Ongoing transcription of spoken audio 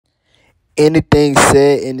Anything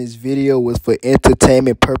said in this video was for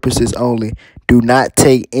entertainment purposes only. Do not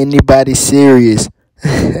take anybody serious.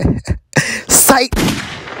 Psych!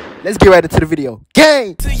 Let's get right into the video.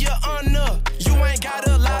 Gang! To your honor, you ain't got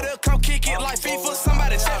a lot of come kick it like FIFA.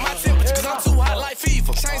 Somebody check my temperature, cause I'm too hot like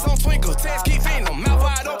fever. Chains on twinkle, text keep venom. Mouth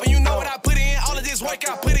wide open, you know what I put in. All of this work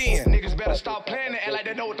I put in. Niggas better stop playing and act like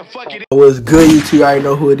they know what the fuck it is. What's good, you two? I already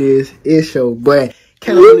know who it is. It's your boy.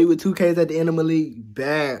 Can't believe with 2Ks at the end of my league.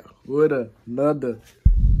 Bad with another.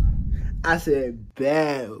 I said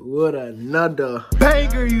bad with another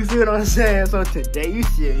banger, you feel what I'm saying? So today, you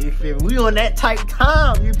feel me? We on that type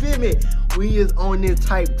time, you feel me? We is on this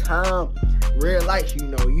type time. Red lights, you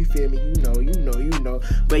know, you feel me? You know.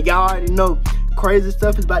 But y'all already know, crazy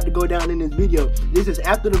stuff is about to go down in this video. This is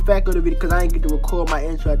after the fact of the video, because I ain't get to record my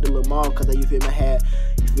intro at the Lamar, because you feel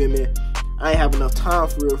me, I ain't have enough time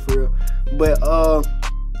for real. But,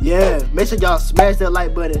 yeah, make sure y'all smash that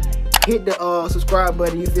like button, hit the subscribe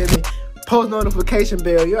button, you feel me? Post notification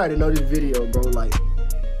bell. You already know this video, bro. Like,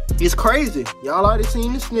 it's crazy. Y'all already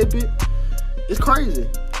seen the snippet. It's crazy.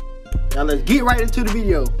 Now let's get right into the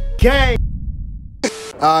video. Gang.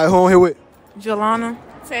 Alright, who on here with? Jelana.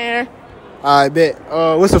 Fair. Alright, bet.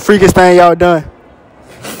 What's the freakiest thing y'all done?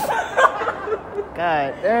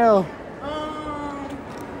 God damn.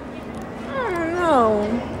 I don't know.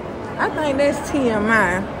 I think that's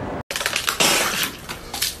TMI.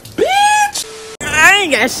 I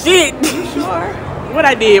ain't got shit. You sure? What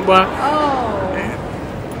I did, boy? Oh.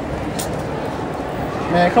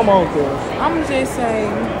 Man, come on, cuz. I'ma just say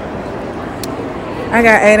I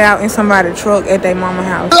got ate out in somebody's truck at their mama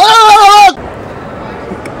house.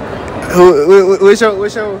 What's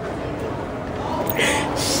your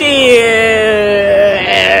shit?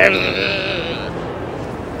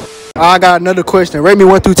 I got another question. Rate me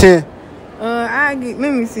 1 through 10. Let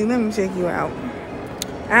me see. Let me check you out.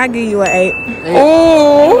 I'll give you an 8.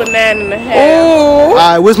 Ooh. 9.5. All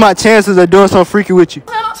right, what's my chances of doing something freaky with you?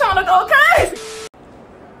 I'm trying to go crazy.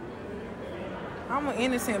 I'm an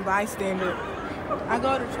innocent bystander. I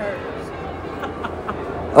go to church.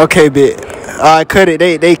 Okay, bitch. All right, cut it.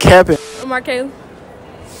 They capping. Markel.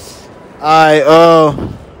 All right,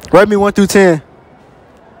 rate me 1 through 10. An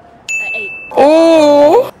 8.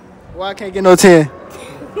 Ooh. Why I can't get no 10?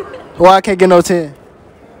 Why I can't get no 10?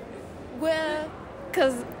 Well,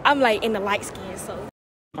 cause I'm like in the light skin, so.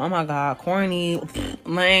 Oh my God, corny,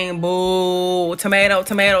 lame, boo, tomato. I'm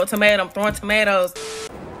throwing tomatoes.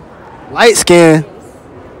 Light skin.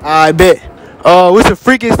 I bet. What's the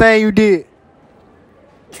freakiest thing you did?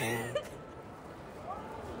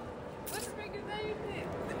 What's the freakiest thing you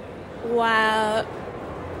did? Wow.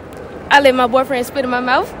 I let my boyfriend spit in my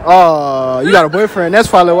mouth. Oh, you got a boyfriend. That's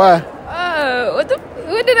probably why.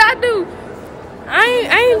 What did I do? I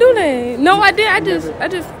ain't do that. No, I did. I just.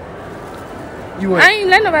 I ain't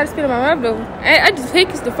let nobody spit in my mouth though. I just think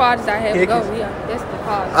it's the farthest I have to go. Yeah, that's the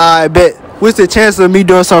farthest. I bet. What's the chance of me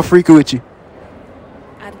doing something freaky with you?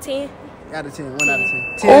 Out of 10. Out of 10. 1 out of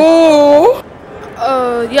 10. 10.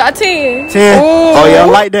 Oh. Yeah, 10. 10. Oh yeah, I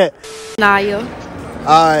like that. Naya.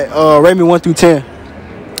 Alright, rate me 1 through 10.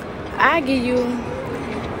 I give you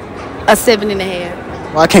a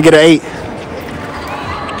 7.5. Well, I can't get an 8.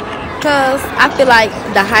 Cause I feel like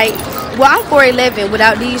the height. Well, I'm 4'11"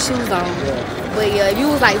 without these shoes on. Yeah. But yeah, if you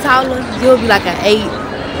was like taller, you'll be like an 8,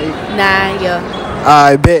 9. Yeah.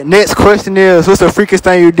 I bet. Next question is, what's the freakiest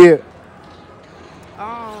thing you did?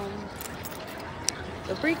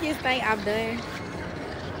 The freakiest thing I've done.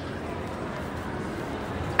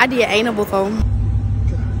 I did anal before.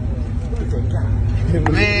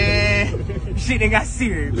 Man, shit ain't got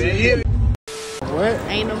serious, man. What?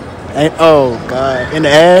 Anal. Oh God, in the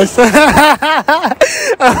ass.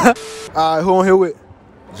 Alright, who on here with?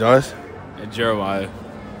 Josh and Jeremiah.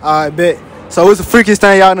 Alright, bet. So what's the freakiest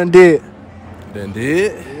thing y'all done did?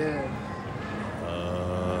 Yeah.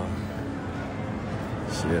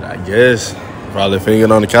 Shit, I guess probably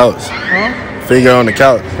fingering on the couch. Huh? Finger on the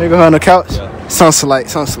couch. Finger on the couch? Yeah. Sounds like.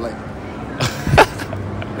 Go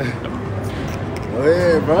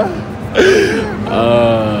ahead, bro.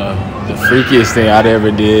 The freakiest thing I'd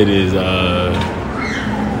ever did is I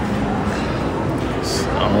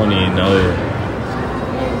don't even know.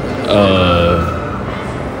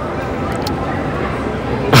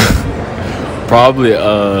 Probably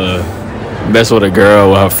mess with a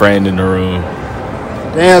girl with her friend in the room.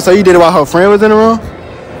 Damn, so you did it while her friend was in the room?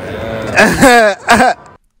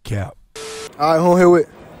 Cap. Alright, who here with?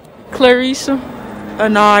 Clarissa.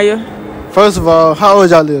 Anaya. First of all, how old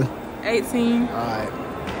y'all live? 18. Alright.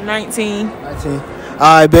 19. 19.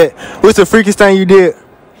 Alright, bet. What's the freakiest thing you did?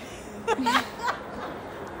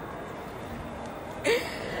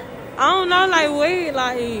 I don't know, like what,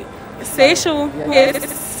 like sexual.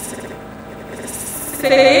 Yes.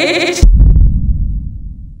 Sexual.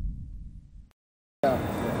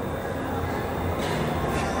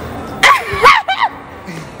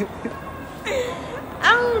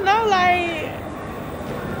 I don't know, like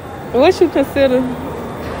what you consider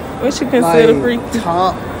Like, freaky?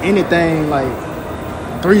 top, anything, like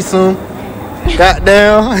threesome,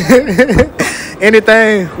 goddamn,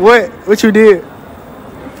 anything. What you did?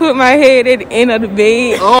 Put my head at the end of the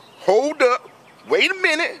bed. Oh. Hold up. Wait a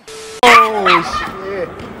minute. Oh shit.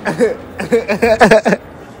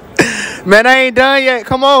 Man, I ain't done yet.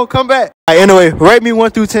 Come on, come back. All right, anyway, rate me 1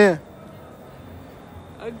 through 10.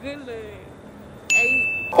 A good leg.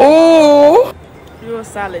 8. Oh, you a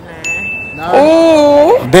solid 9.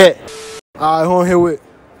 Oh, Bet. All right, who I'm here with?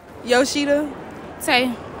 Yoshida.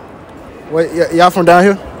 Tay. Wait, y'all from down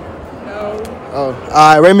here? No. Oh, all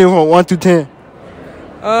right, rate me from 1 through 10.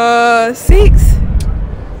 6.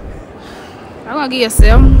 I'm gonna give you a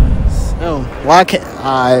 7. Oh, why can't?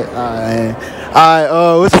 All right.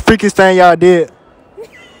 What's the freakiest thing y'all did?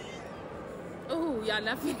 Ooh, y'all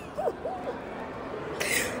nothing.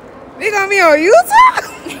 They gonna be on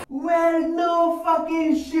YouTube? Well, no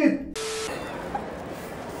fucking shit.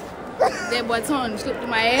 That boy tongue slipped in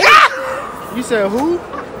my ass. You said who?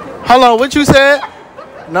 Hold on, what you said?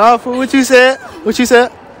 Nah, fool, what you said? What you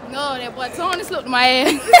said? No, that boy tongue slipped in my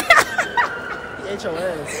ass. Ate your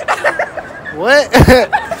ass. What?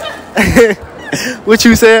 What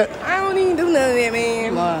you said? I don't even do none of that,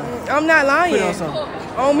 man. Lying. I'm not lying. Put on something.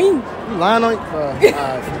 On me. You lying on?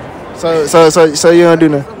 Alright. So you don't do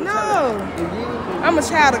nothing. No. I'm a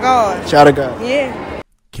child of God. Child of God. Yeah.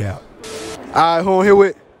 Cap. Alright, who I'm here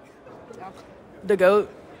with? The GOAT.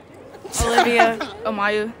 Olivia,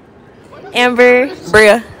 Amaya, Amber.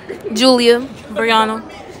 Bria. Julia. Brianna.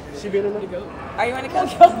 She been in the GOAT. Are you in the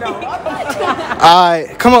GOAT? No.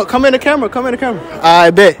 Alright, come in the camera.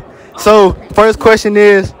 Alright, bet. So first question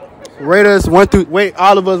is, rate us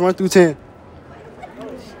all of us 1 through 10.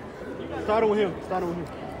 Starting with him.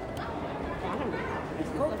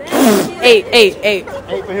 8. 8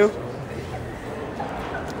 for him.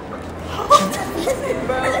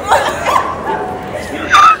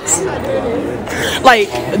 Like,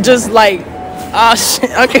 just like,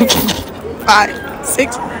 shit. Okay. 5,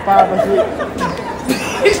 6. 5 or 6.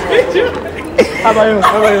 How about him?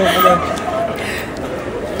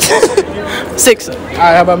 6. Alright,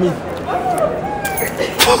 how about me?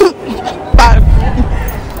 5.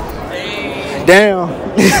 Damn.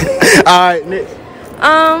 Alright, next.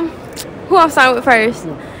 Who I'm starting with first?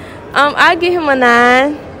 I give him a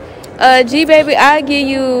 9. G baby, I give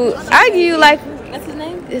you like, What's his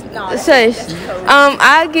name? shush.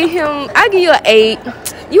 I give you an 8.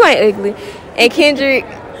 You ain't ugly. And Kendrick,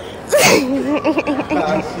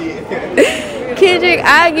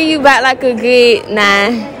 I give you about like a good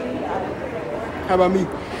 9. How about me?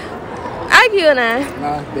 I give you a 9.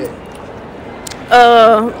 Nah, bet.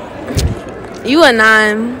 You a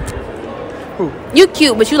 9. Who? You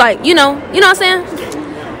cute, but you like, you know what I'm saying?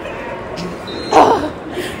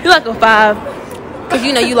 You like a 5. Cause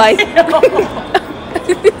you know you like.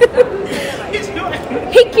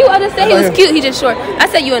 He cute. I just said he was cute. He just short. I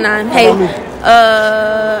said you a 9. Hey,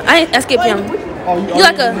 I skipped him. You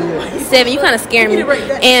like a 7. You kind of scare me.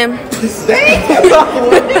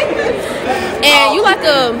 And you like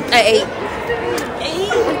a 8.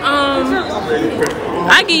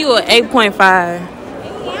 I give you an 8.5.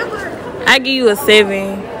 I give you a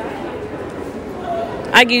 7.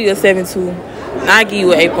 I give you a 7 too. I give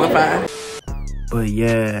you an 8.5. But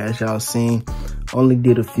yeah, as y'all seen, only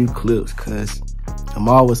did a few clips because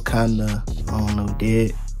Amal was kind of, I don't know,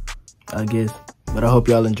 dead, I guess. But I hope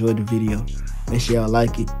y'all enjoyed the video. Make sure y'all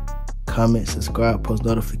like it, comment, subscribe, post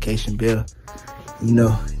notification bell. You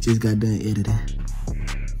know, just got done editing.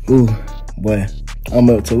 Ooh, boy, I'm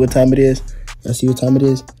up to what time it is? Y'all see what time it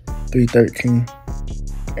is? 3:13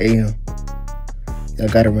 a.m. Y'all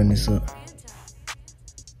gotta run this up.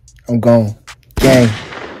 I'm gone. Gang.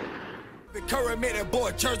 I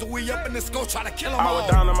was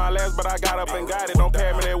down on my last, but I got up and got it. Don't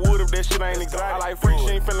pay me that wood if that shit ain't exotic. I like freak, she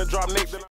ain't finna drop Nick.